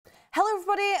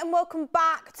everybody and welcome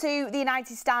back to the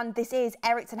United Stand. This is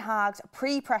Erik Ten Hag's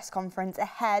pre-press conference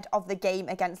ahead of the game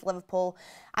against Liverpool.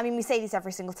 I mean, we say this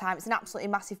every single time, it's an absolutely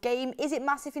massive game. Is it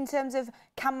massive in terms of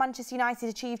can Manchester United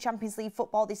achieve Champions League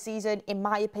football this season? In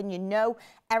my opinion, no.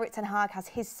 Erik Ten Hag has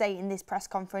his say in this press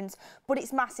conference, but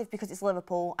it's massive because it's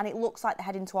Liverpool and it looks like they're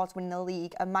heading towards winning the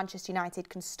league and Manchester United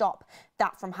can stop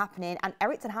that from happening, and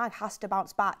Erik Ten Hag has to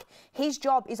bounce back. His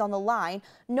job is on the line.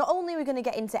 Not only are we going to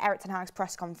get into Erik Ten Hag's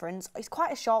press conference, it's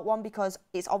quite a short one because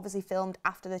it's obviously filmed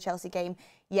after the Chelsea game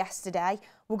yesterday.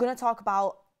 We're going to talk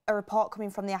about a report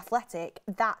coming from The Athletic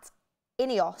that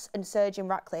INEOS and Sir Jim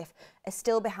Ratcliffe are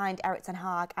still behind Erik Ten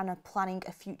Hag and are planning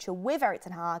a future with Erik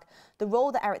Ten Hag, the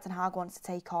role that Erik Ten Hag wants to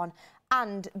take on,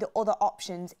 and the other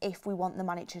options if we want the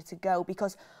manager to go.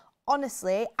 Because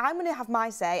honestly, I'm going to have my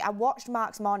say. I watched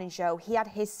Mark's morning show. He had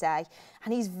his say,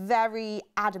 and he's very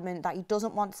adamant that he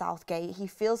doesn't want Southgate. He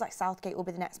feels like Southgate will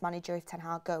be the next manager if Ten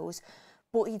Hag goes.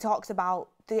 But he talks about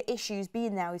the issues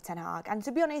being there with Ten Hag. And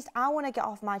to be honest, I want to get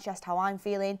off my chest how I'm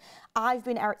feeling. I've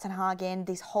been Erik Ten Hag in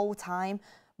this whole time,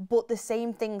 but the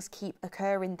same things keep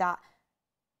occurring that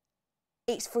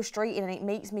it's frustrating and it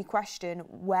makes me question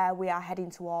where we are heading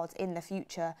towards in the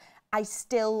future. I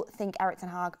still think Erik Ten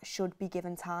Hag should be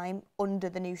given time under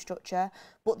the new structure,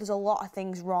 but there's a lot of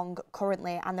things wrong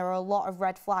currently and there are a lot of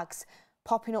red flags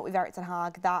popping up with Erik Ten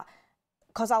Hag that,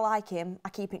 because I like him, I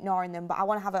keep ignoring them, but I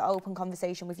want to have an open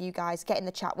conversation with you guys, get in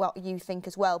the chat what you think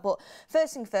as well. But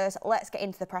first thing first, let's get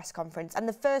into the press conference. And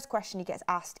the first question he gets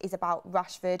asked is about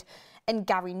Rashford and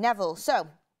Gary Neville. So,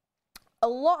 a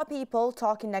lot of people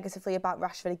talking negatively about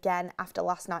Rashford again after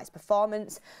last night's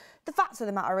performance. The fact of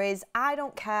the matter is, I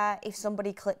don't care if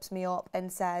somebody clips me up and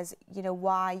says, you know,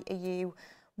 why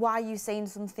are you saying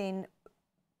something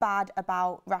bad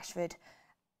about Rashford?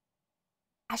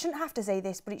 I shouldn't have to say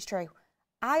this, but it's true.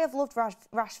 I have loved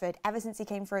Rashford ever since he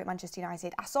came through at Manchester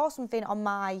United. I saw something on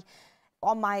my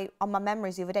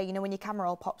memories the other day. You know, when your camera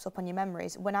all pops up on your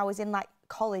memories. When I was in like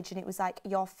college and it was like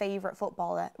your favourite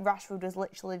footballer, Rashford was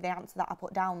literally the answer that I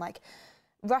put down. Like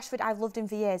Rashford, I've loved him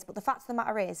for years. But the fact of the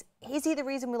matter is he the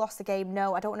reason we lost the game?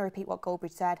 No, I don't want to repeat what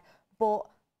Goldbridge said. But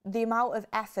the amount of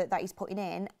effort that he's putting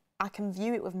in, I can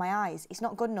view it with my eyes. It's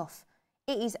not good enough.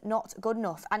 It is not good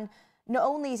enough. And not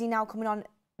only is he now coming on,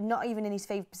 not even in his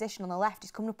favoured position on the left, he's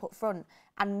coming up front,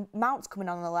 and Mount's coming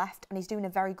on the left and he's doing a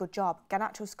very good job.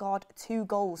 Garnacho scored 2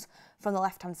 goals from the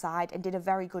left-hand side and did a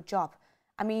very good job.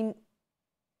 I mean,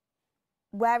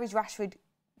 where is Rashford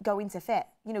going to fit?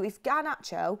 You know, if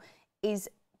Garnacho is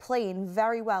playing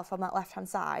very well from that left-hand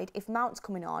side, if Mount's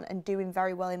coming on and doing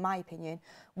very well, in my opinion,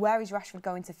 where is Rashford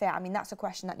going to fit? I mean, that's a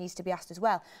question that needs to be asked as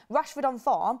well. Rashford on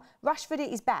form, Rashford at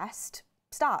his best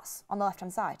starts on the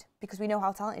left-hand side because we know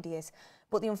how talented he is.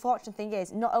 But the unfortunate thing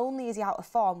is, not only is he out of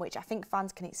form, which I think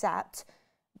fans can accept,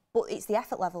 but it's the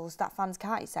effort levels that fans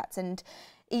can't accept. And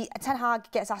Ten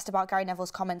Hag gets asked about Gary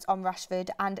Neville's comments on Rashford,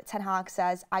 and Ten Hag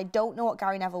says, I don't know what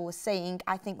Gary Neville was saying.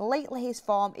 I think lately his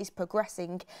form is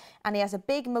progressing and he has a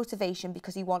big motivation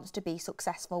because he wants to be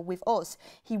successful with us.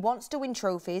 He wants to win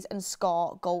trophies and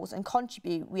score goals and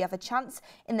contribute. We have a chance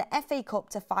in the FA Cup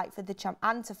to fight for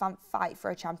the fight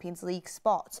for a Champions League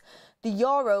spot. The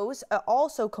Euros are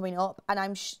also coming up,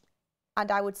 and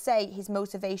I would say his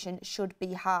motivation should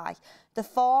be high. The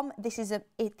form, that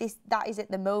is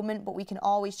at the moment, but we can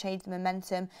always change the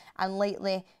momentum. And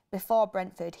lately, before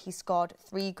Brentford, he scored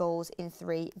 3 goals in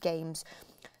 3 games.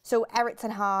 So Erik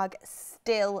Ten Hag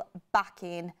still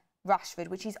backing Rashford,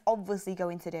 which he's obviously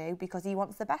going to do because he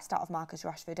wants the best out of Marcus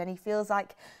Rashford, and he feels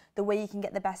like the way you can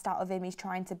get the best out of him is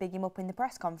trying to big him up in the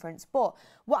press conference. But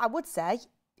what I would say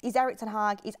is Erik Ten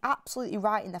Hag is absolutely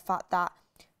right in the fact that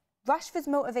Rashford's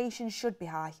motivation should be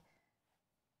high.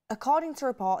 According to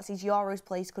reports, his Euros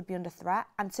place could be under threat,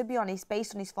 and to be honest,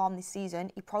 based on his form this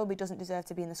season, he probably doesn't deserve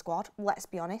to be in the squad, let's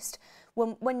be honest.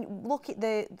 When you look at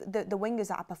the wingers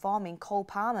that are performing, Cole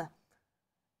Palmer,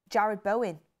 Jared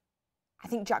Bowen, I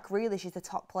think Jack Grealish is the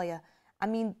top player. I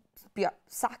mean,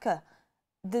 Saka,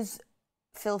 there's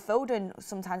Phil Foden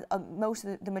sometimes,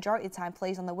 the majority of the time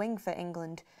plays on the wing for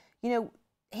England. You know,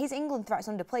 his England threat's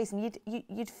under place, and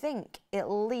you'd think at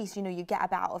least, you know, you get a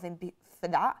bit out of him for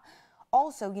that.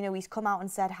 Also, you know, he's come out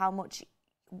and said how much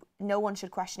no one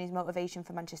should question his motivation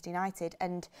for Manchester United,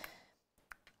 and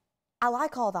I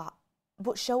like all that,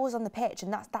 but show us on the pitch,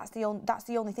 and that's the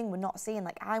only thing we're not seeing.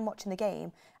 Like, I'm watching the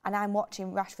game and I'm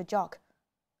watching Rashford jog.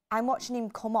 I'm watching him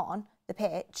come on the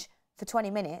pitch for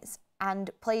 20 minutes, and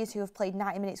players who have played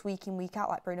 90 minutes week in, week out,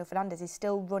 like Bruno Fernandes, is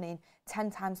still running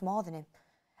 10 times more than him.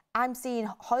 I'm seeing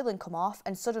Højlund come off,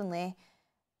 and suddenly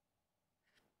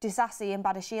Disasi and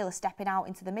Badiashile are stepping out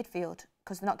into the midfield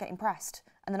because they're not getting pressed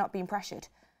and they're not being pressured.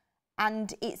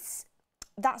 And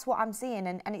that's what I'm seeing,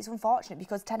 and it's unfortunate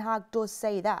because Ten Hag does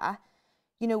say there,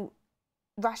 you know,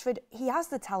 Rashford, he has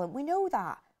the talent. We know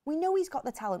that. We know he's got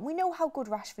the talent. We know how good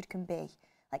Rashford can be.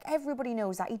 Like, everybody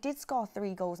knows that. He did score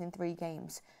 3 goals in 3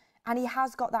 games, and he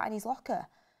has got that in his locker.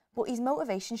 But his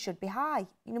motivation should be high.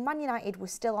 You know, Man United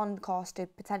was still on course to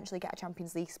potentially get a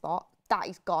Champions League spot. That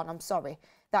is gone, I'm sorry.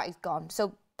 That is gone.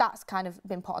 So that's kind of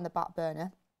been put on the back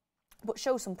burner. But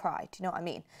show some pride, you know what I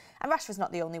mean? And Rashford's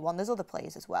not the only one. There's other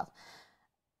players as well.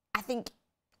 I think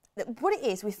that what it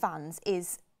is with fans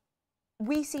is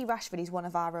we see Rashford as one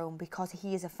of our own because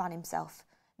he is a fan himself.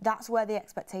 That's where the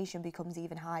expectation becomes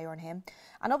even higher on him.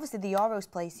 And obviously the Euros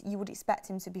place, you would expect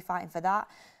him to be fighting for that.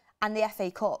 And the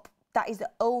FA Cup, that is the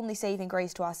only saving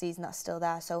grace to our season that's still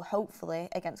there. So hopefully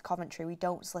against Coventry we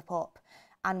don't slip up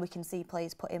and we can see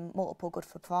players put in multiple good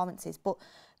performances. But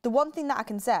the one thing that I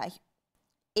can say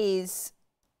is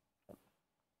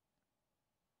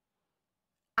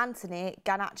Anthony,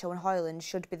 Garnacho and Højlund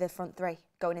should be the front 3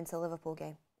 going into the Liverpool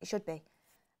game. It should be.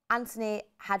 Anthony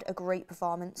had a great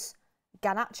performance.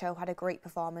 Garnacho had a great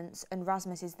performance, and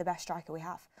Rasmus is the best striker we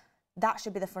have. That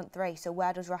should be the front 3. So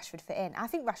where does Rashford fit in? I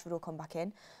think Rashford will come back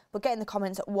in, but get in the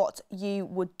comments what you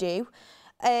would do.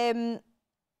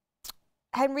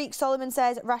 Henrik Solomon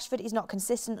says Rashford is not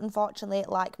consistent, unfortunately,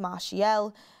 like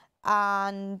Martial.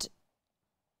 And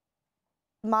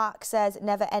Mark says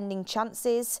never-ending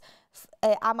chances.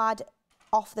 Ahmad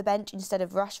off the bench instead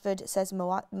of Rashford, says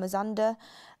Mazanda.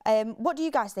 What do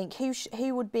you guys think?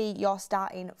 Who would be your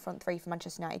starting front 3 for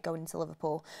Manchester United going into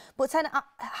Liverpool? But Ten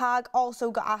Hag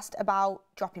also got asked about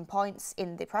dropping points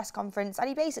in the press conference, and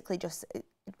he basically just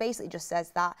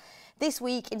says that this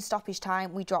week in stoppage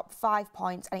time we dropped 5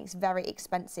 points and it's very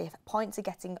expensive. Points are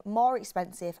getting more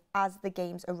expensive as the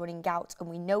games are running out, and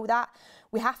we know that.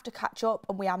 We have to catch up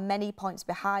and we are many points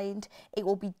behind. It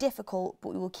will be difficult, but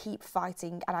we will keep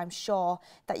fighting, and I'm sure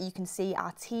that you can see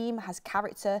our team has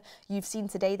character. You've seen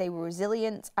today they were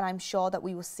resilient, and I'm sure that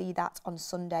we will see that on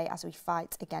Sunday as we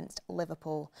fight against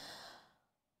Liverpool.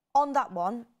 On that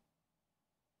one,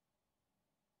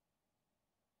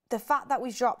 the fact that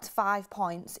we've dropped 5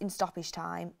 points in stoppage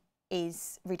time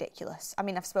is ridiculous. I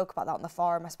mean, I've spoke about that on the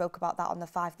forum. I spoke about that on the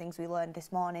 5 things we learned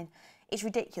this morning. It's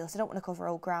ridiculous. I don't want to cover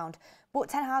old ground. But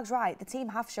Ten Hag's right. The team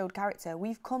have showed character.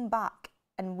 We've come back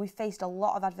and we've faced a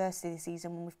lot of adversity this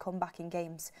season when we've come back in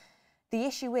games. The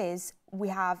issue is we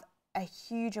have a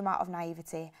huge amount of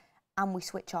naivety and we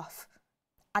switch off.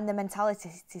 And the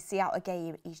mentality to see out a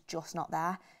game is just not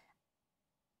there.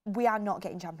 We are not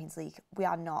getting Champions League. We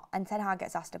are not. And Ten Hag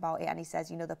gets asked about it and he says,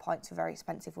 you know, the points are very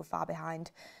expensive. We're far behind.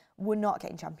 We're not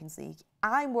getting Champions League.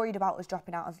 I'm worried about us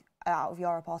dropping out of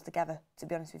Europe altogether, to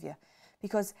be honest with you.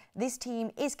 Because this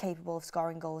team is capable of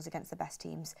scoring goals against the best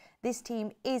teams. This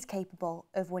team is capable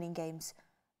of winning games.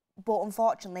 But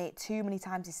unfortunately, too many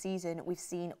times this season, we've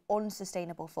seen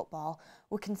unsustainable football.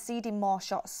 We're conceding more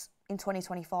shots in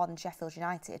 2024 than Sheffield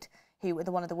United, who were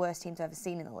one of the worst teams I've ever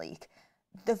seen in the league.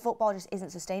 The football just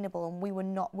isn't sustainable, and we're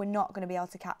not going to be able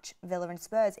to catch Villa and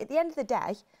Spurs. At the end of the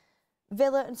day,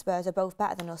 Villa and Spurs are both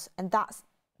better than us, and that's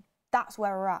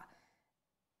where we're at.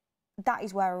 That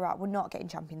is where we're at. We're not getting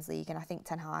Champions League, and I think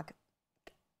Ten Hag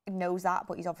knows that,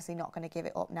 but he's obviously not going to give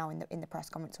it up now in the press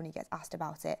conference when he gets asked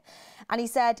about it. And he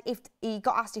said if he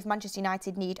got asked if Manchester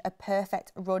United need a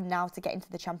perfect run now to get into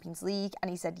the Champions League,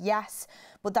 and he said yes,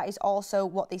 but that is also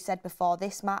what they said before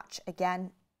this match.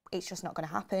 Again, it's just not going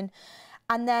to happen.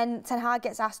 And then Ten Hag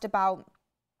gets asked about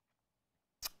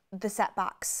the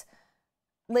setbacks.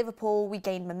 Liverpool, we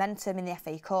gained momentum in the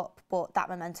FA Cup, but that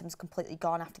momentum's completely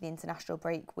gone after the international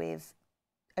break with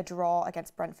a draw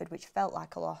against Brentford, which felt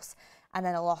like a loss, and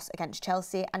then a loss against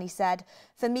Chelsea. And he said,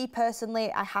 for me personally,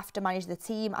 I have to manage the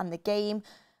team and the game.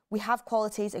 We have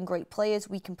qualities and great players.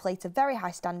 We can play to very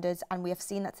high standards, and we have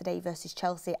seen that today versus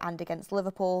Chelsea and against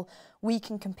Liverpool. We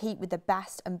can compete with the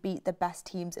best and beat the best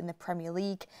teams in the Premier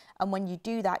League. And when you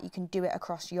do that, you can do it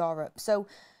across Europe. So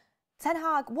Ten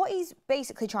Hag, what he's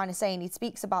basically trying to say, and he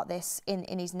speaks about this in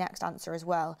his next answer as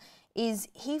well, is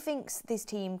he thinks this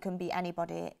team can beat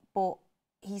anybody, but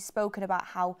he's spoken about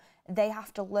how they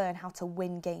have to learn how to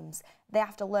win games. They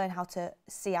have to learn how to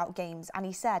see out games. And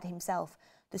he said himself,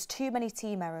 there's too many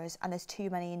team errors and there's too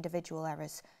many individual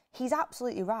errors. He's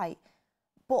absolutely right.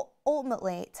 But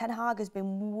ultimately, Ten Hag has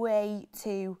been way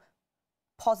too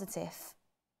positive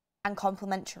and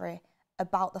complimentary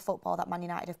about the football that Man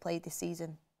United have played this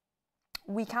season.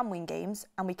 We can win games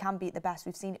and we can beat the best.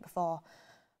 We've seen it before.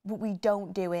 But we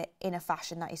don't do it in a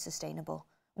fashion that is sustainable.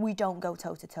 We don't go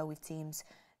toe-to-toe with teams.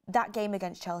 That game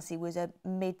against Chelsea was a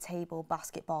mid-table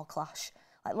basketball clash.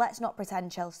 Like, let's not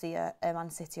pretend Chelsea are Man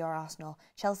City or Arsenal.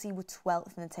 Chelsea were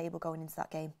 12th in the table going into that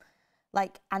game.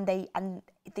 Like, and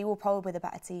they were probably the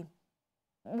better team.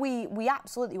 We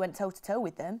absolutely went toe-to-toe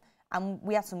with them, and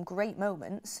we had some great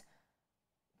moments,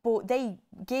 but they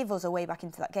gave us a way back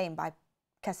into that game by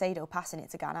Caicedo passing it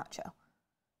to Garnacho.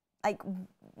 Like,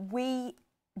 we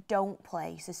don't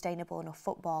play sustainable enough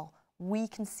football. We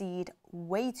concede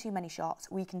way too many shots,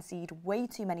 we concede way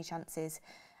too many chances,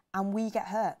 and we get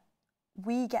hurt.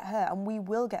 We get hurt, and we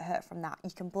will get hurt from that.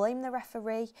 You can blame the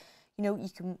referee, you know,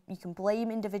 you can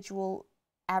blame individual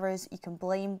errors, you can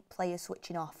blame players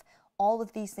switching off. All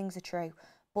of these things are true.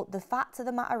 But the fact of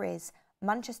the matter is,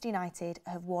 Manchester United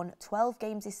have won 12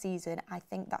 games this season, I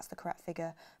think that's the correct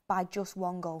figure, by just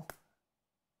 1 goal.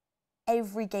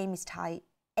 Every game is tight.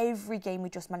 Every game we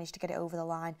just manage to get it over the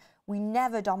line. We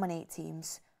never dominate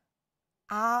teams.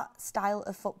 Our style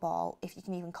of football, if you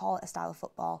can even call it a style of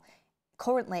football,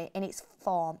 currently in its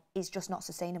form is just not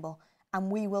sustainable. And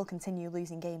we will continue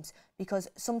losing games because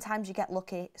sometimes you get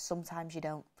lucky, sometimes you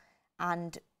don't.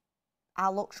 And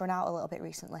our luck's run out a little bit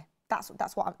recently. That's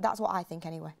what I think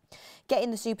anyway. Get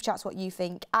in the super chats what you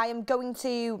think. I'm going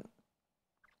to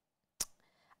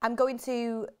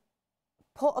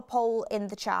put a poll in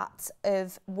the chat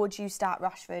of would you start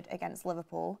Rashford against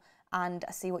Liverpool, and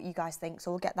see what you guys think.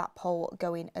 So we'll get that poll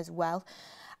going as well.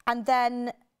 And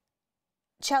then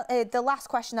the last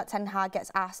question that Ten Hag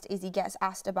gets asked is he gets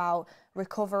asked about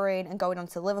recovering and going on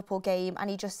to the Liverpool game, and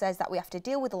he just says that we have to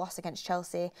deal with the loss against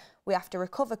Chelsea, we have to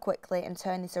recover quickly and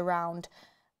turn this around.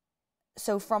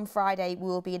 So from Friday, we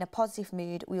will be in a positive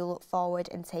mood, we will look forward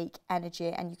and take energy,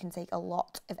 and you can take a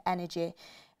lot of energy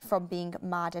from being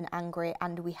mad and angry,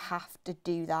 and we have to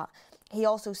do that. He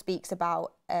also speaks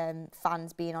about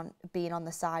fans being on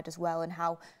the side as well, and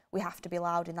how we have to be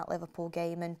loud in that Liverpool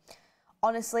game. And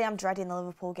honestly, I'm dreading the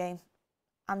Liverpool game.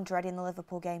 I'm dreading the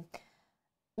Liverpool game.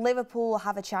 Liverpool will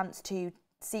have a chance to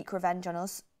seek revenge on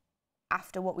us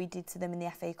after what we did to them in the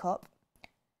FA Cup.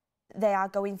 They are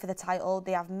going for the title.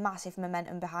 They have massive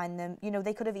momentum behind them. You know,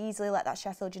 they could have easily let that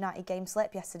Sheffield United game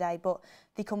slip yesterday, but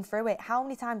they come through it. How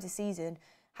many times this season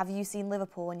have you seen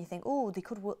Liverpool and you think, oh, they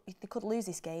could lose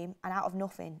this game, and out of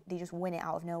nothing, they just win it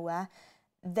out of nowhere?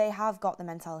 They have got the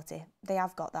mentality. They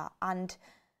have got that. And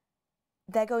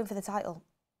they're going for the title.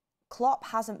 Klopp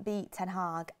hasn't beat Ten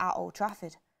Hag at Old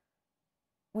Trafford.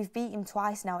 We've beat him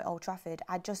twice now at Old Trafford.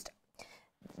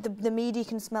 The media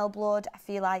can smell blood. I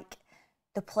feel like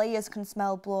the players can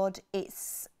smell blood.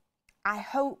 I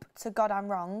hope to God I'm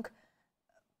wrong,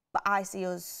 but I see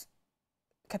us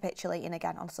capitulating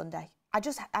again on Sunday. I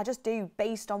just do,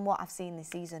 based on what I've seen this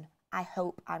season. I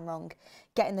hope I'm wrong.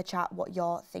 Get in the chat what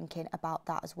you're thinking about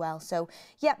that as well. So,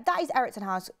 yeah, that is Erik Ten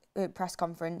Hag's press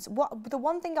conference. The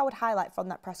one thing I would highlight from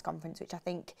that press conference, which I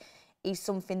think is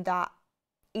something that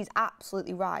is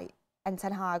absolutely right, and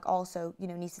Ten Hag also, you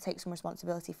know, needs to take some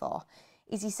responsibility for,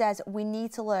 is he says we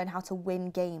need to learn how to win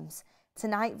games.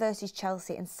 Tonight versus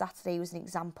Chelsea and Saturday was an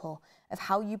example of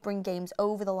how you bring games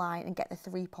over the line and get the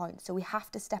 3 points. So we have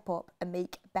to step up and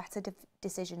make better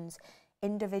decisions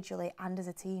individually and as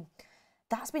a team.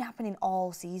 That's been happening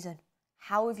all season.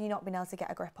 How have you not been able to get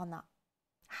a grip on that?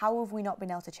 How have we not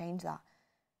been able to change that?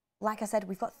 Like I said,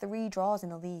 we've got 3 draws in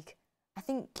the league. I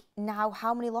think now,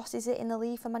 how many losses is it in the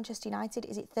league for Manchester United?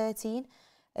 Is it 13?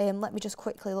 Let me just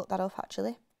quickly look that up,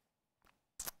 actually.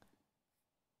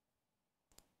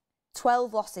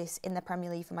 12 losses in the Premier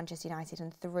League for Manchester United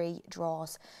and 3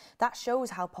 draws. That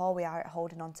shows how poor we are at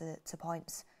holding on to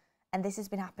points. And this has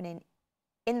been happening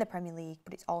in the Premier League,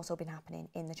 but it's also been happening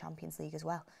in the Champions League as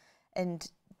well. And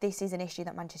this is an issue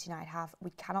that Manchester United have.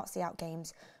 We cannot see out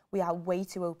games. We are way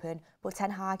too open. But Ten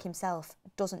Hag himself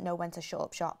doesn't know when to shut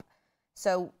up shop.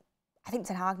 So I think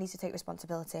Ten Hag needs to take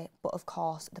responsibility, but of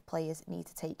course the players need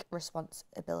to take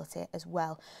responsibility as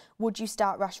well. Would you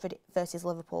start Rashford versus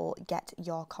Liverpool? Get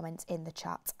your comments in the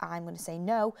chat. I'm going to say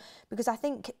no, because I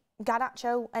think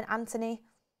Garnacho and Anthony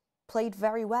played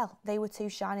very well. They were 2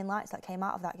 shining lights that came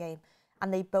out of that game,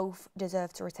 and they both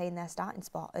deserve to retain their starting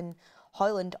spot. And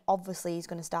Højlund obviously is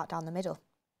going to start down the middle.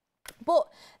 But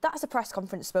that's a press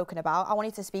conference spoken about. I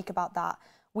wanted to speak about that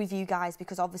with you guys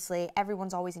because obviously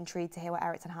everyone's always intrigued to hear what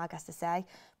Erik Ten Hag has to say.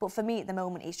 But for me at the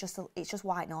moment, it's just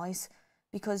white noise,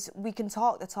 because we can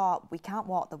talk the talk, we can't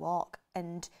walk the walk,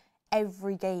 and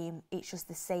every game it's just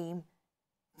the same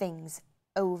things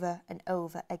over and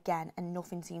over again, and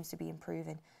nothing seems to be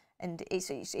improving. And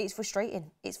it's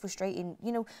frustrating. It's frustrating.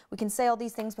 You know, we can say all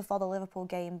these things before the Liverpool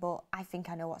game, but I think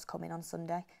I know what's coming on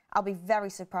Sunday. I'll be very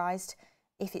surprised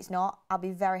if it's not. I'll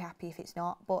be very happy if it's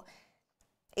not. But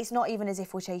it's not even as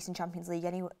if we're chasing Champions League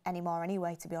anymore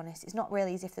anyway, to be honest. It's not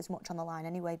really as if there's much on the line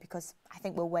anyway, because I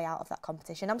think we're way out of that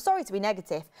competition. I'm sorry to be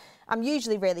negative. I'm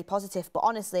usually really positive, but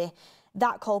honestly,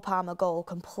 that Cole Palmer goal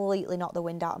completely knocked the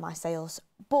wind out of my sails.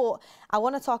 But I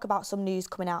want to talk about some news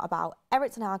coming out about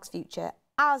Erik Ten Hag's future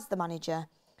as the manager,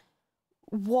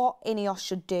 what INEOS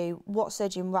should do, what Sir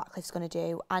Jim Ratcliffe's going to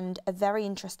do, and a very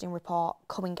interesting report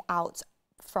coming out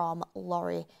from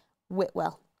Laurie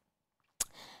Whitwell.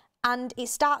 And it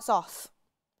starts off,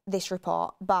 this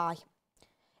report, by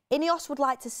INEOS would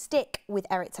like to stick with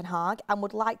Erik Ten Hag and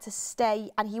would like to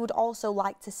stay, and he would also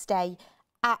like to stay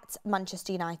at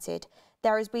Manchester United.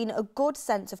 There has been a good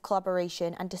sense of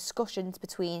collaboration and discussions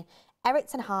between Erik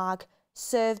Ten Hag,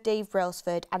 Sir Dave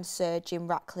Brailsford and Sir Jim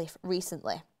Ratcliffe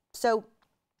recently. So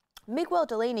Miguel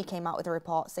Delaney came out with a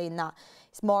report saying that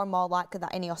it's more and more likely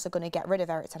that INEOS are going to get rid of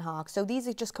Erik Ten Hag. So these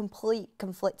are just complete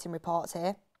conflicting reports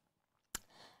here.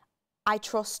 I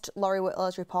trust Laurie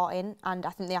Whitwell's reporting, and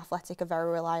I think The Athletic are very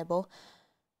reliable.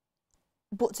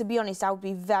 But to be honest, I would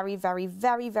be very, very,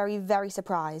 very, very, very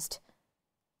surprised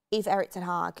if Erik Ten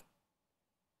Hag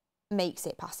makes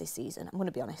it past this season. I'm going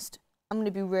to be honest. I'm going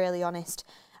to be really honest.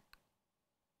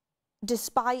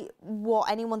 Despite what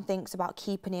anyone thinks about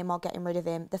keeping him or getting rid of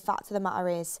him, the fact of the matter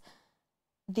is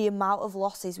the amount of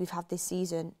losses we've had this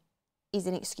season is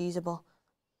inexcusable.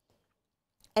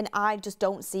 And I just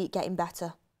don't see it getting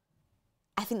better.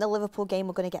 I think the Liverpool game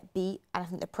we're going to get beat, and I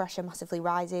think the pressure massively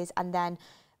rises, and then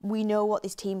we know what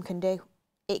this team can do.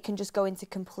 It can just go into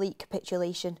complete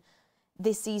capitulation.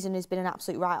 This season has been an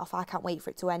absolute write-off. I can't wait for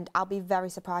it to end. I'll be very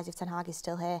surprised if Ten Hag is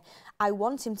still here. I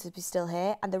want him to be still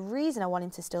here, and the reason I want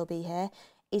him to still be here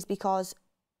is because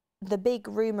the big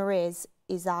rumour is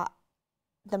that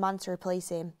the man to replace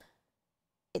him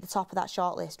at the top of that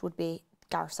shortlist would be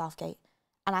Gareth Southgate.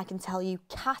 And I can tell you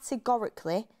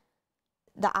categorically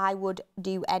that I would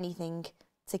do anything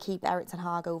to keep Erik Ten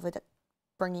Hag over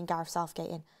bringing Gareth Southgate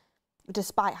in,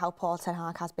 despite how poor Ten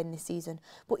Hag has been this season.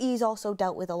 But he's also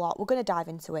dealt with a lot. We're going to dive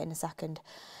into it in a second.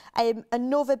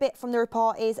 Another bit from the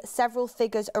report is several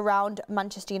figures around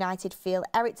Manchester United feel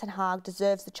Erik Ten Hag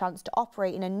deserves the chance to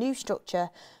operate in a new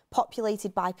structure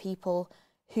populated by people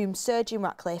whom Sir Jim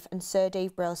Ratcliffe and Sir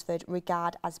Dave Brailsford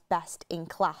regard as best in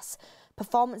class.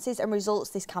 Performances and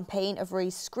results this campaign have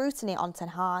raised scrutiny on Ten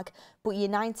Hag, but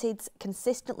United's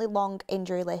consistently long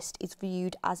injury list is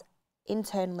viewed as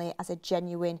internally as a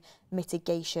genuine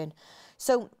mitigation.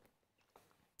 So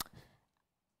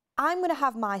I'm going to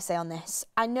have my say on this.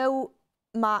 I know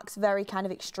Mark's very kind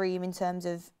of extreme in terms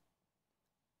of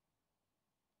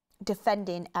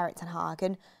defending Erik Ten Hag,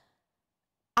 and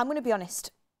I'm going to be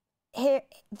honest. Here,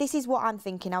 this is what I'm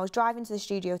thinking. I was driving to the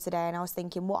studio today and I was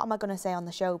thinking, what am I going to say on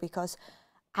the show? Because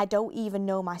I don't even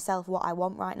know myself what I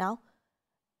want right now.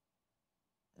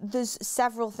 There's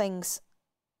several things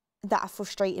that are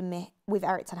frustrating me with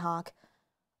Erik Ten Hag,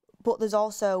 but there's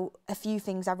also a few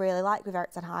things I really like with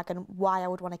Erik Ten Hag and why I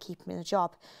would want to keep him in the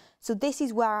job. So this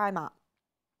is where I'm at.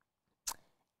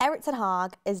 Erik Ten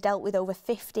Hag has dealt with over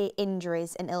 50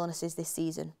 injuries and illnesses this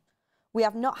season. We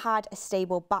have not had a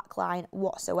stable backline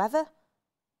whatsoever.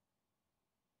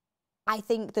 I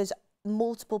think there's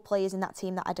multiple players in that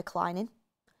team that are declining.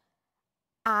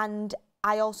 And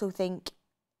I also think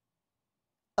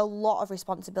a lot of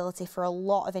responsibility for a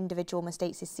lot of individual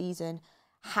mistakes this season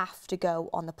have to go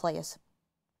on the players.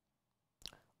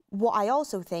 What I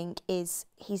also think is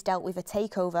he's dealt with a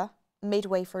takeover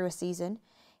midway through a season.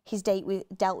 He's dealt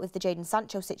with the Jadon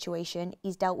Sancho situation.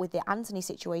 He's dealt with the Anthony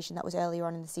situation that was earlier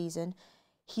on in the season.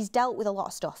 He's dealt with a lot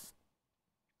of stuff.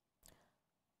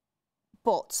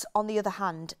 But on the other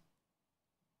hand,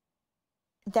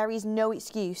 there is no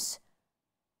excuse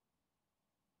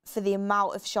for the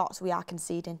amount of shots we are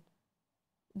conceding.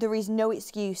 There is no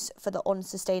excuse for the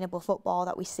unsustainable football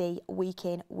that we see week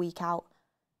in, week out.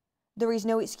 There is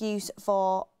no excuse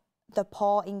for the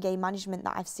poor in-game management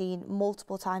that I've seen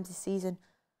multiple times this season.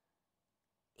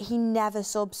 He never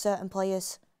subs certain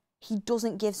players. He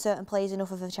doesn't give certain players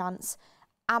enough of a chance.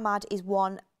 Ahmad is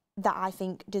one that I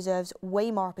think deserves way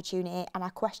more opportunity, and I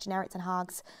question Erik Ten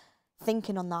Hag's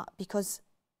thinking on that because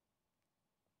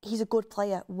he's a good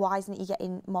player. Why isn't he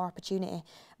getting more opportunity?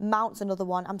 Mount's another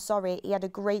one. I'm sorry, he had a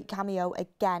great cameo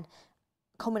again,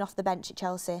 coming off the bench at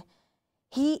Chelsea.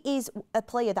 He is a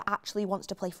player that actually wants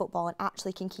to play football and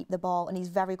actually can keep the ball, and he's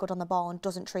very good on the ball and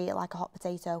doesn't treat it like a hot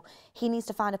potato. He needs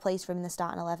to find a place for him in the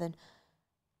starting 11.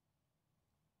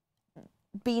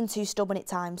 Being too stubborn at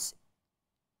times,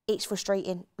 it's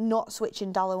frustrating. Not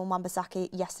switching Dalot and Wan-Bissaka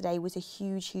yesterday was a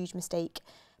huge, huge mistake.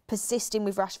 Persisting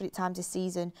with Rashford at times this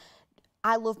season.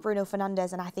 I love Bruno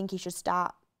Fernandes and I think he should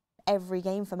start every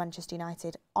game for Manchester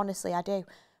United. Honestly, I do.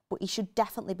 But he should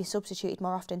definitely be substituted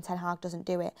more often. Ten Hag doesn't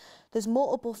do it. There's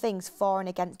multiple things for and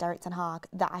against Erik Ten Hag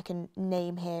that I can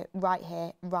name here, right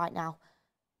now.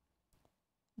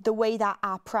 The way that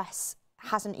our press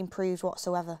hasn't improved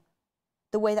whatsoever.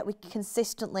 The way that we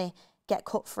consistently get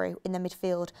cut through in the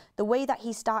midfield. The way that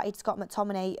he started Scott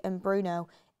McTominay and Bruno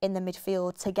in the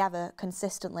midfield together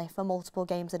consistently for multiple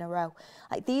games in a row.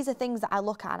 Like, these are things that I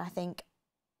look at and I think,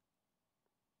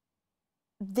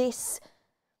 this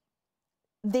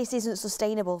isn't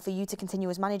sustainable for you to continue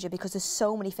as manager, because there's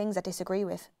so many things I disagree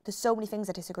with. There's so many things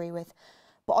I disagree with.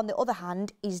 But on the other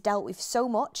hand, he's dealt with so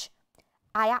much.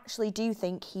 I actually do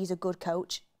think he's a good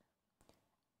coach.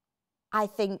 I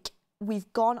think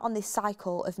we've gone on this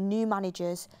cycle of new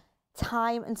managers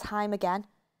time and time again.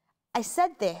 I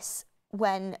said this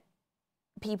when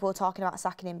people were talking about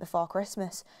sacking him before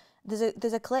Christmas. There's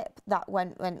a clip that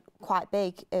went quite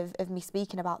big of me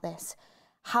speaking about this.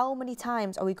 How many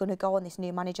times are we going to go on this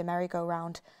new manager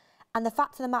merry-go-round? And the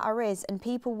fact of the matter is, and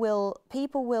people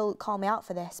will call me out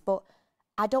for this, but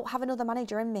I don't have another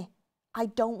manager in me. I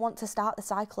don't want to start the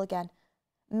cycle again.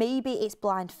 Maybe it's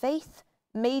blind faith.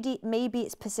 Maybe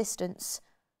it's persistence,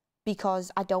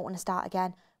 because I don't want to start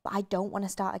again. But I don't want to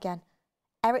start again.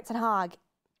 Erik Ten Hag,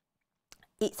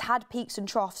 it's had peaks and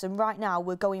troughs, and right now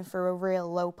we're going through a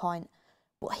real low point.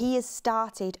 But he has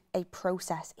started a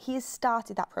process. He has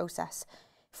started that process.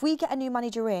 If we get a new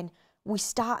manager in, we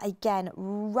start again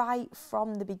right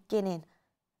from the beginning.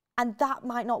 And that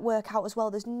might not work out as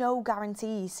well. There's no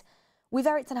guarantees. With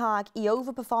Erik Ten Hag, he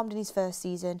overperformed in his first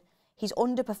season. He's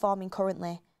underperforming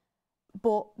currently.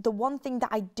 But the one thing that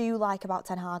I do like about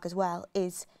Ten Hag as well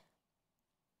is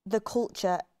the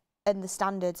culture and the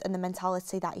standards and the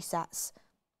mentality that he sets.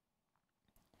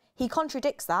 He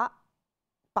contradicts that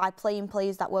by playing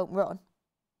players that won't run.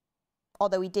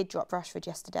 Although he did drop Rashford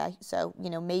yesterday, so, you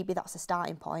know, maybe that's a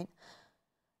starting point.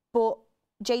 But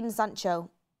Jadon Sancho,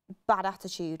 bad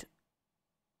attitude,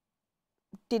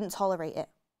 didn't tolerate it.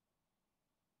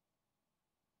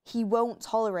 He won't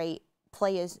tolerate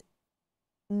players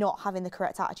not having the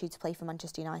correct attitude to play for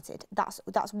Manchester United.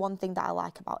 That's one thing that I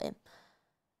like about him.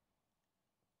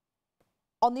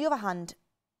 On the other hand,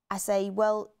 I say,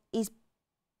 well, he's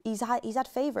had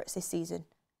favourites this season,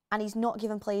 and he's not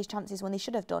given players chances when they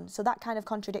should have done. So that kind of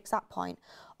contradicts that point.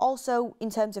 Also, in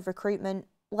terms of recruitment,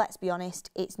 let's be honest,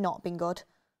 it's not been good.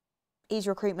 His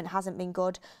recruitment hasn't been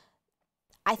good.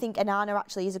 I think Onana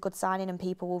actually is a good signing, and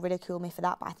people will ridicule me for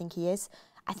that, but I think he is.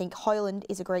 I think Højlund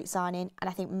is a great signing, and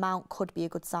I think Mount could be a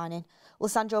good signing.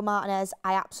 Lisandro Martinez,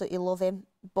 I absolutely love him,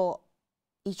 but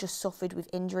he's just suffered with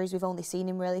injuries. We've only seen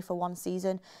him really for one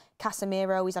season.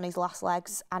 Casemiro is on his last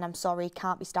legs, and I'm sorry,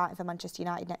 can't be starting for Manchester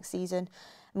United next season.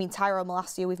 I mean, Tyrone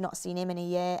Malacia, we've not seen him in a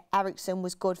year. Eriksen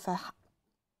was good for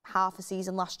half a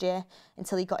season last year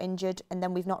until he got injured, and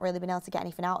then we've not really been able to get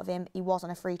anything out of him. He was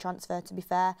on a free transfer, to be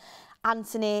fair.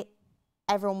 Anthony,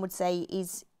 everyone would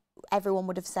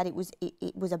have said it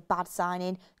was a bad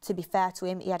signing. To be fair to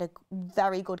him, he had a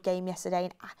very good game yesterday,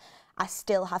 and I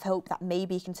still have hope that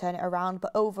maybe he can turn it around.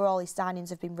 But overall, his signings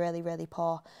have been really, really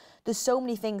poor. There's so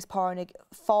many things for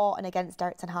and against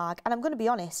Erik Ten Hag, and I'm going to be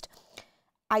honest,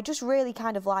 I just really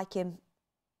kind of like him.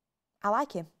 I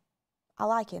like him.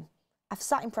 I've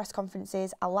sat in press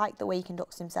conferences, I like the way he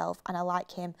conducts himself, and I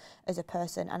like him as a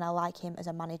person, and I like him as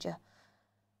a manager.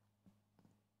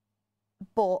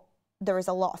 But there is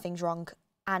a lot of things wrong,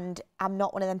 and I'm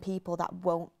not one of them people that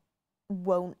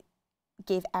won't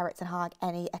give Erik Ten Hag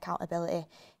any accountability.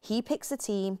 He picks the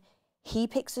team, he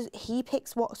picks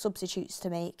what substitutes to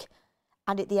make,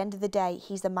 and at the end of the day,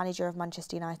 he's the manager of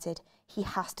Manchester United. He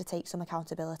has to take some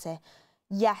accountability.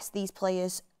 Yes, these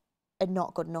players are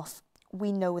not good enough.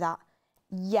 We know that.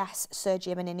 Yes,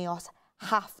 Sergio and INEOS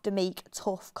have to make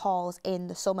tough calls in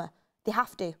the summer. They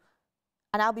have to.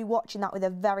 And I'll be watching that with a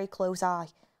very close eye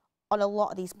on a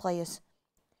lot of these players.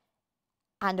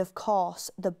 And of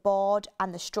course, the board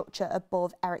and the structure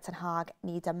above Erik Ten Hag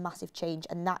needs a massive change,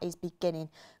 and that is beginning.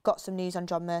 Got some news on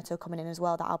John Murtough coming in as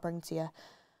well that I'll bring to you.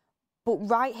 But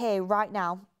right here, right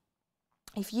now,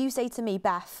 if you say to me,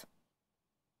 Beth,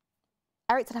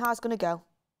 Erik Ten Hag's going to go,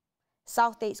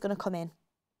 Southgate's going to come in,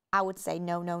 I would say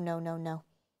no.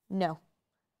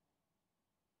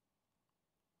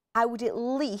 I would at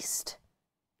least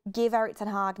give Erik Ten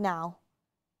Hag now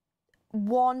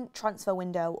one transfer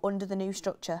window under the new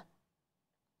structure,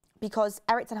 because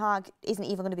Erik Ten Hag isn't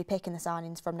even going to be picking the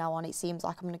signings from now on. It seems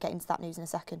like I'm going to get into that news in a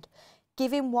second.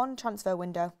 Give him one transfer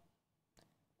window.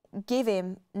 Give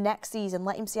him next season.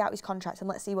 Let him see out his contract and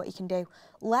let's see what he can do.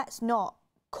 Let's not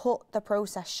cut the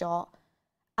process short.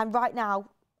 And right now,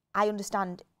 I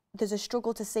understand there's a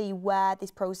struggle to see where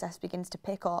this process begins to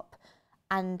pick up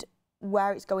and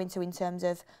where it's going to in terms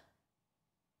of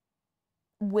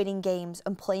winning games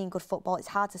and playing good football. It's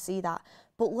hard to see that.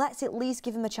 But let's at least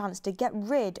give him a chance to get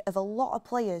rid of a lot of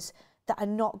players that are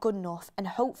not good enough, and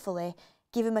hopefully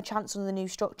give him a chance under the new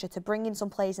structure to bring in some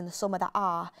players in the summer that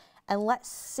are, and let's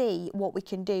see what we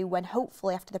can do when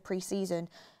hopefully after the pre-season,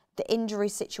 the injury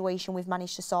situation we've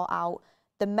managed to sort out,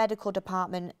 the medical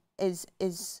department is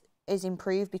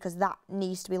improved, because that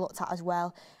needs to be looked at as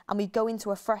well, and we go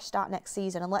into a fresh start next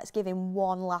season, and let's give him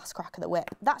one last crack at the whip.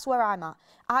 That's where I'm at.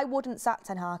 I wouldn't sack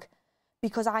Ten Hag,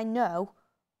 because I know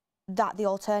that the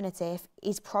alternative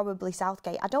is probably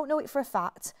Southgate. I don't know it for a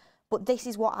fact, but this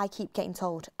is what I keep getting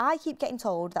told. I keep getting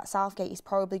told that Southgate is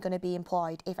probably going to be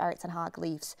employed if Erik Ten Hag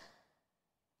leaves.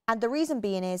 And the reason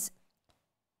being is,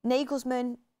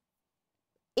 Nagelsmann,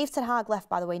 if Ten Hag left,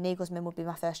 by the way, Nagelsmann would be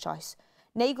my first choice.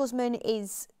 Nagelsmann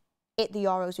is at the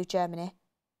Euros with Germany.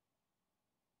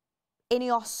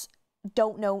 INEOS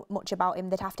don't know much about him.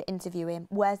 They'd have to interview him.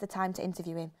 Where's the time to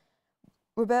interview him?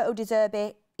 Roberto De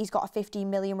Zerbi, he's got a 15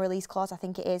 million release clause, I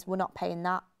think it is. We're not paying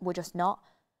that. We're just not.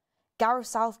 Gareth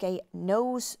Southgate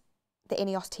knows the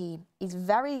INEOS team. He's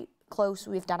very close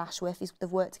with Dan Ashworth.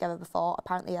 They've worked together before.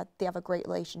 Apparently, they have a great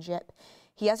relationship.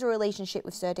 He has a relationship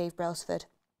with Sir Dave Brailsford.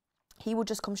 He would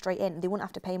just come straight in. They wouldn't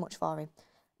have to pay much for him.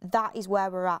 That is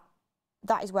where we're at.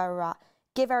 That is where we're at.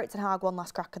 Give Erik Ten Hag one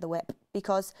last crack of the whip,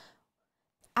 because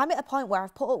I'm at a point where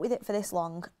I've put up with it for this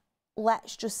long.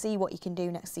 Let's just see what he can do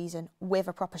next season with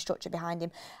a proper structure behind him.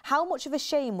 How much of a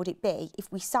shame would it be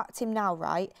if we sacked him now,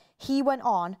 right? He went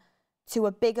on to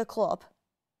a bigger club.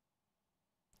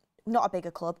 Not a bigger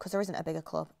club, because there isn't a bigger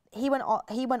club. He went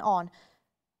on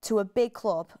to a big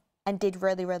club and did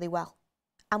really, really well.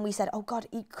 And we said, oh God,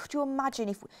 could you imagine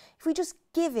if we just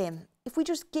give him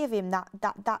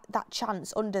that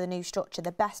chance under the new structure,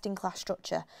 the best in class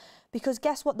structure? Because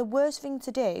guess what? The worst thing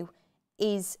to do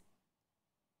is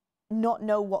not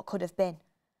know what could have been.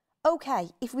 Okay,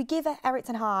 if we give Erik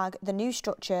Ten Hag the new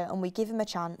structure and we give him a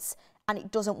chance and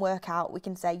it doesn't work out, we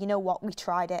can say, you know what, we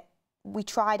tried it. We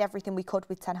tried everything we could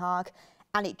with Ten Hag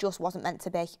and it just wasn't meant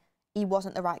to be. He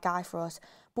wasn't the right guy for us.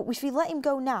 But if we let him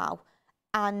go now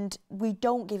and we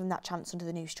don't give him that chance under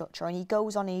the new structure and he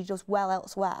goes on and he does well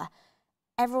elsewhere,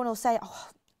 everyone will say, oh,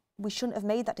 we shouldn't have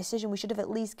made that decision. We should have at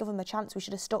least given him a chance. We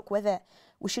should have stuck with it.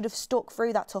 We should have stuck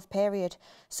through that tough period.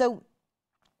 So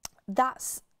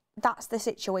that's the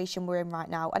situation we're in right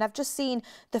now. And I've just seen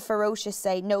the Ferocious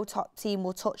say no top team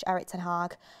will touch Erik Ten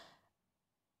Hag.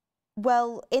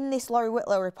 Well, in this Laurie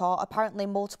Whitlow report, apparently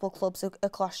multiple clubs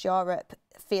across Europe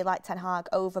feel like Ten Hag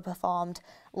overperformed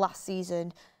last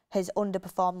season, has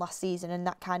underperformed last season, and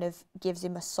that kind of gives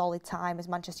him a solid time as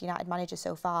Manchester United manager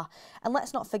so far. And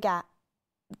let's not forget,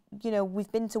 you know,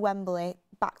 we've been to Wembley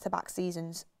back-to-back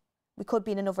seasons. We could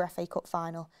be in another FA Cup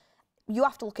final. You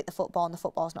have to look at the football, and the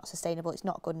football is not sustainable. It's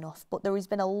not good enough. But there has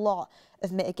been a lot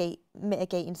of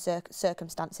mitigating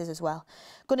circumstances as well.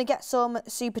 Going to get some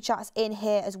super chats in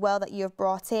here as well that you have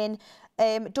brought in.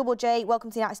 Double J,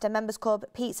 welcome to the United States Members Club.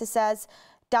 Pizza says,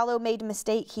 Dallo made a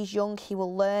mistake. He's young. He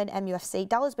will learn. MUFC.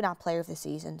 Dallo's been our player of the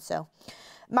season. So,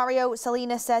 Mario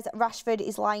Salina says Rashford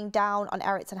is lying down on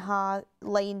Erik Ten Hag.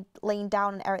 Laying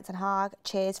down on Erik Ten Hag.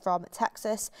 Cheers from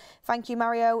Texas. Thank you,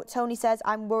 Mario. Tony says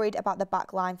I'm worried about the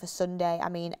back line for Sunday. I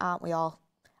mean, aren't we all?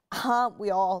 Aren't we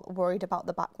all worried about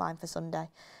the back line for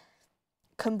Sunday?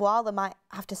 Kumbuala might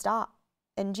have to start.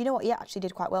 And do you know what? He actually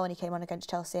did quite well when he came on against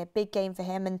Chelsea. A big game for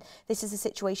him, and this is the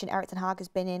situation Erik Ten Hag has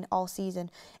been in all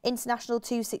season. International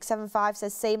 2675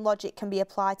 says same logic can be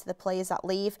applied to the players that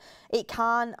leave. It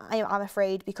can, I'm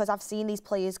afraid, because I've seen these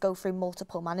players go through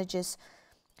multiple managers.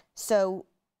 So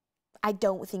I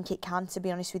don't think it can, to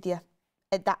be honest with you.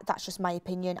 That's just my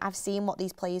opinion. I've seen what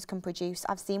these players can produce.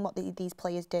 I've seen what these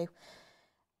players do.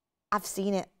 I've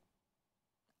seen it.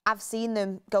 I've seen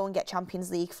them go and get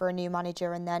Champions League for a new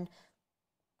manager, and then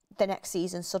the next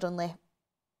season, suddenly,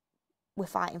 we're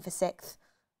fighting for 6th.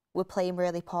 We're playing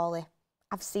really poorly.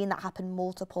 I've seen that happen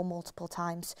multiple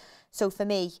times. So for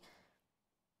me,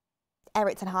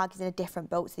 Erik Ten Hag is in a different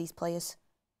boat to these players.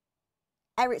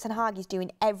 Erik Ten Hag is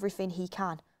doing everything he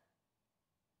can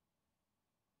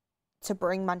to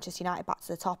bring Manchester United back to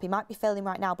the top. He might be failing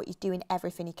right now, but he's doing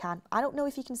everything he can. I don't know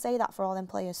if you can say that for all them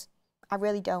players. I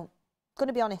really don't. I'm going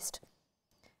to be honest.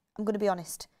 I'm going to be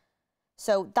honest.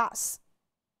 So that's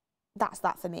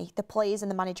that for me. The players and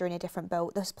the manager are in a different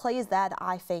boat. There's players there that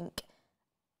I think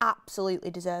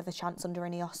absolutely deserve a chance under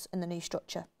INEOS and the new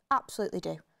structure. Absolutely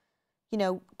do. You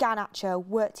know, Garnacho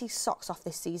worked his socks off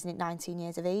this season at 19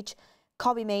 years of age.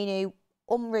 Kobbie Mainoo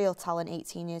unreal talent,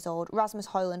 18 years old. Rasmus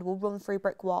Højlund will run through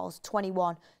brick walls,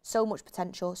 21. So much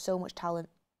potential, so much talent.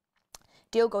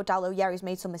 Diogo Dalot, yeah, he's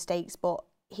made some mistakes, but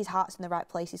his heart's in the right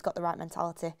place. He's got the right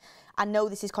mentality. I know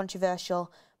this is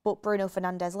controversial, but Bruno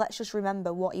Fernandes, let's just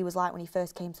remember what he was like when he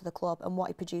first came to the club and what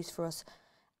he produced for us.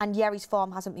 And yeah, his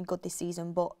form hasn't been good this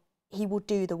season, but he will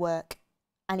do the work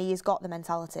and he has got the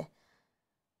mentality.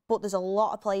 But there's a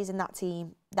lot of players in that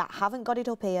team that haven't got it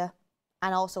up here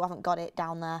and also haven't got it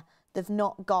down there. They've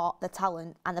not got the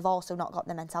talent and they've also not got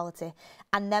the mentality.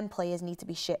 And them players need to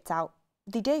be shipped out.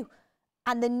 They do.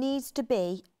 And there needs to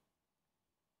be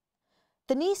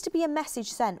a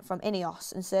message sent from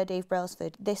INEOS and Sir Dave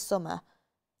Brailsford this summer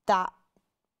that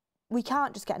we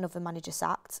can't just get another manager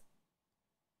sacked.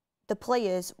 The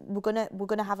players, we're gonna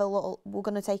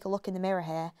take a look in the mirror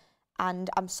here, and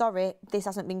I'm sorry, this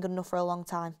hasn't been good enough for a long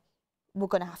time. We're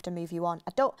gonna have to move you on.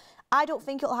 I don't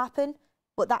think it'll happen,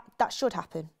 but that should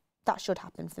happen. That should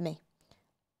happen for me.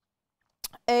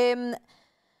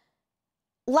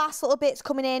 Last little bits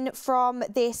coming in from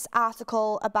this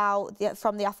article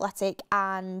from The Athletic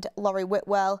and Laurie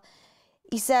Whitwell.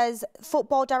 He says,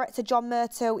 football director John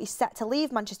Murtough is set to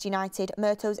leave Manchester United.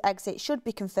 Murtough's exit should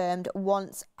be confirmed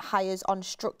once hires on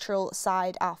structural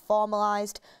side are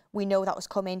formalised. We know that was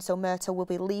coming, so Murtough will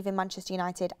be leaving Manchester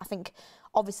United. I think,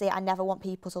 obviously, I never want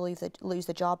people to lose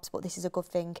their jobs, but this is a good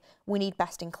thing. We need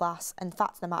best in class, and the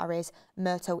fact of the matter is,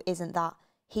 Murtough isn't that.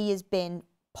 He has been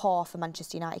poor for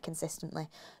Manchester United consistently.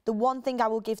 The one thing I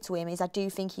will give to him is I do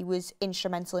think he was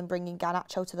instrumental in bringing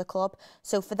Garnacho to the club.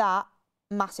 So for that,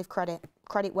 massive credit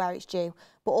where it's due.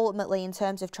 But ultimately, in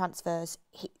terms of transfers,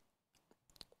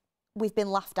 we've been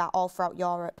laughed at all throughout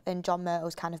Europe, and John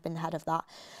Murtough's kind of been the head of that.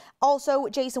 Also,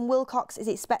 Jason Wilcox is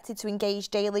expected to engage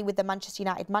daily with the Manchester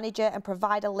United manager and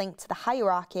provide a link to the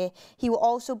hierarchy. He will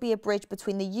also be a bridge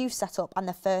between the youth setup and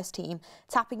the first team,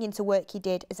 tapping into work he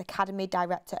did as academy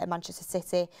director at Manchester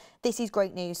City. This is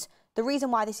great news. The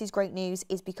reason why this is great news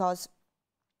is because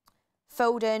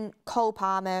Foden, Cole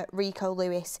Palmer, Rico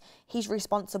Lewis, he's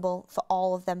responsible for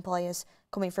all of them players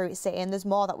coming through at City, and there's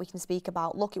more that we can speak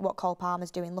about. Look at what Cole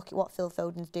Palmer's doing, look at what Phil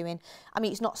Foden's doing. I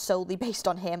mean, it's not solely based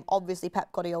on him. Obviously,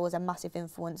 Pep Guardiola was a massive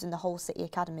influence in the whole City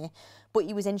academy, but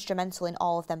he was instrumental in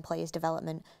all of them players'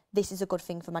 development. This is a good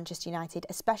thing for Manchester United,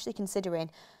 especially considering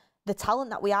the talent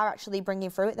that we are actually bringing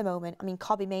through at the moment. I mean,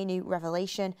 Kobbie Mainoo,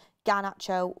 revelation.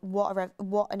 Garnacho,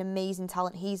 what an amazing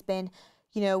talent he's been.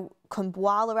 You know,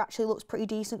 Kumbwala actually looks pretty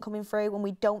decent coming through, and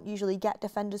we don't usually get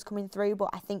defenders coming through, but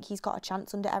I think he's got a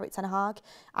chance under Erik Ten Hag.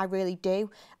 I really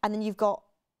do. And then you've got,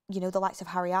 you know, the likes of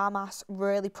Harry Armas,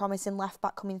 really promising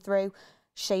left-back coming through.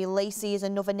 Shea Lacey is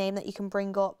another name that you can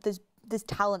bring up. There's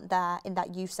talent there in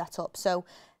that youth setup. So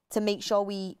to make sure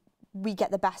we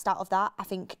get the best out of that, I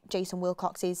think Jason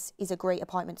Wilcox is a great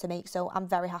appointment to make. So I'm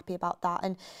very happy about that.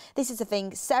 And this is the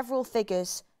thing, several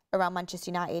figures around Manchester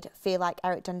United feel like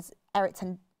Erik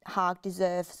Ten Hag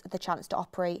deserves the chance to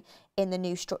operate in the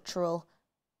new structural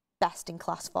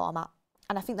best-in-class format.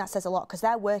 And I think that says a lot because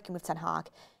they're working with Ten Hag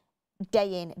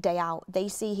day in, day out. They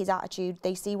see his attitude,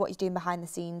 they see what he's doing behind the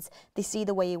scenes, they see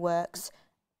the way he works,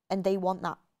 and they want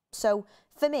that. So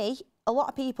for me, a lot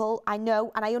of people, I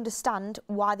know and I understand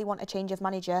why they want a change of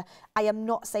manager. I am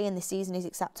not saying this season is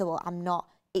acceptable. I'm not.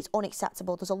 It's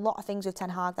unacceptable. There's a lot of things with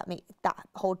Ten Hag that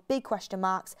hold big question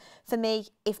marks. For me,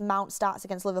 if Mount starts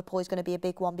against Liverpool, he's going to be a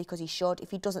big one because he should.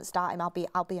 If he doesn't start him,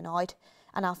 I'll be annoyed,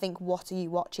 and I'll think, what are you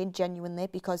watching, genuinely?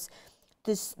 Because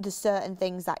there's certain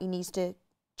things that he needs to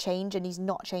change, and he's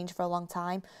not changed for a long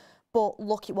time. But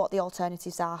look at what the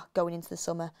alternatives are going into the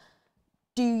summer.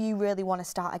 Do you really want to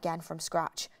start again from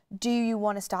scratch? Do you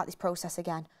want to start this process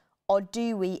again, or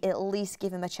do we at least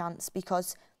give him a chance?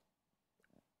 Because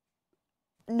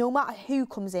no matter who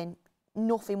comes in,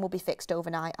 nothing will be fixed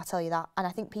overnight, I tell you that. And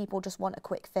I think people just want a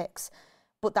quick fix.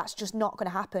 But that's just not going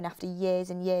to happen after years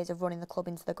and years of running the club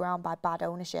into the ground by bad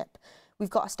ownership. We've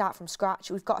got to start from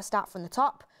scratch. We've got to start from the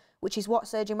top, which is what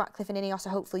Sir Jim Ratcliffe and INEOS are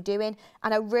hopefully doing.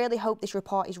 And I really hope this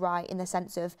report is right in the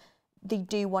sense of they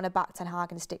do want to back Ten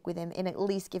Hag and stick with him and at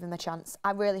least give him a chance.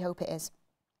 I really hope it is.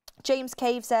 James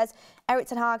Cave says, Erik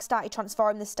Ten Hag started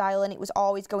transforming the style and it was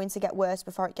always going to get worse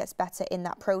before it gets better in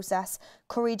that process.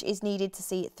 Courage is needed to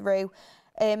see it through.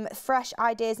 Fresh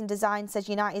Ideas and Design says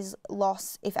United's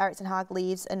loss if Erik Ten Hag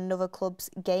leaves and another club's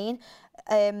gain.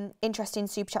 Interesting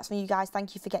super chats from you guys.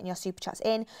 Thank you for getting your super chats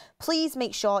in. Please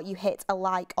make sure you hit a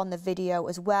like on the video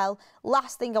as well.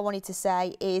 Last thing I wanted to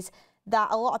say is that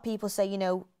a lot of people say, you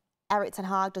know, Erik Ten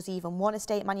Hag does he even want to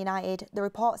stay at Man United. The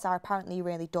reports are apparently he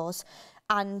really does.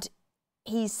 And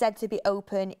He's said to be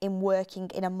open in working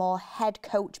in a more head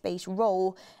coach-based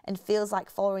role and feels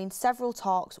like following several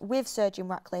talks with Sir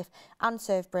Jim Ratcliffe and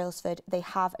Sir Brailsford, they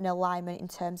have an alignment in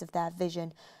terms of their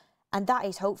vision. And that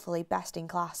is hopefully best in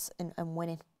class and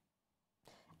winning.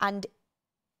 And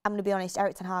I'm going to be honest,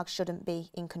 Erik Ten Hag shouldn't be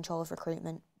in control of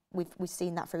recruitment. We've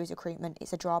seen that through his recruitment.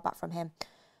 It's a drawback from him.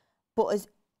 But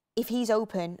if he's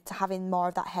open to having more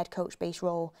of that head coach-based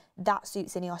role, that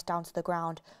suits INEOS down to the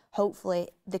ground. Hopefully,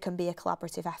 there can be a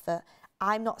collaborative effort.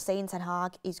 I'm not saying Ten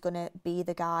Hag is going to be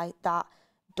the guy that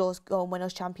does go and win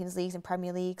us Champions Leagues and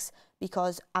Premier Leagues,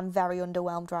 because I'm very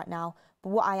underwhelmed right now. But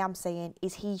what I am saying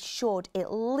is he should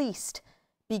at least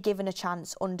be given a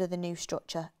chance under the new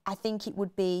structure. I think it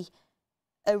would be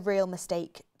a real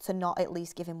mistake to not at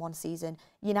least give him one season.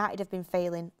 United have been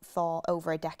failing for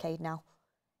over a decade now.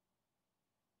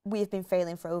 We have been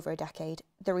failing for over a decade.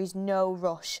 There is no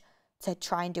rush to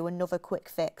try and do another quick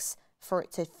fix for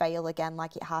it to fail again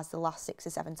like it has the last 6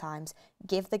 or 7 times.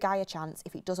 Give the guy a chance.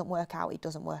 If it doesn't work out, it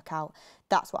doesn't work out.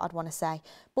 That's what I'd want to say.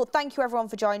 But thank you everyone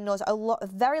for joining us. A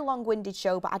very long-winded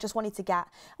show, but I just wanted to get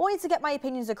my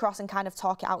opinions across and kind of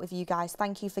talk it out with you guys.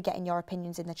 Thank you for getting your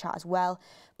opinions in the chat as well.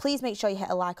 Please make sure you hit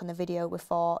a like on the video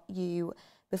before you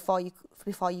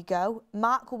go.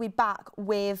 Mark will be back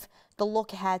with the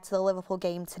look ahead to the Liverpool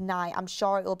game tonight. I'm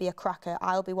sure it will be a cracker.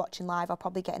 I'll be watching live. I'll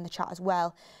probably get in the chat as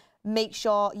well. Make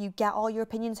sure you get all your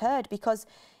opinions heard, because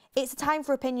it's a time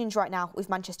for opinions right now with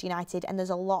Manchester United, and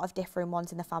there's a lot of differing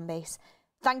ones in the fan base.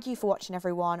 Thank you for watching,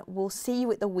 everyone. We'll see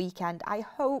you at the weekend. I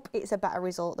hope it's a better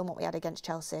result than what we had against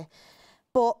Chelsea,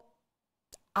 but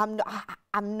I'm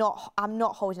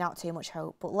not holding out too much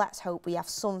hope. But let's hope we have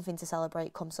something to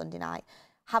celebrate come Sunday night.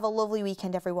 Have a lovely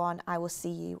weekend, everyone. I will see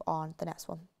you on the next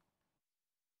one.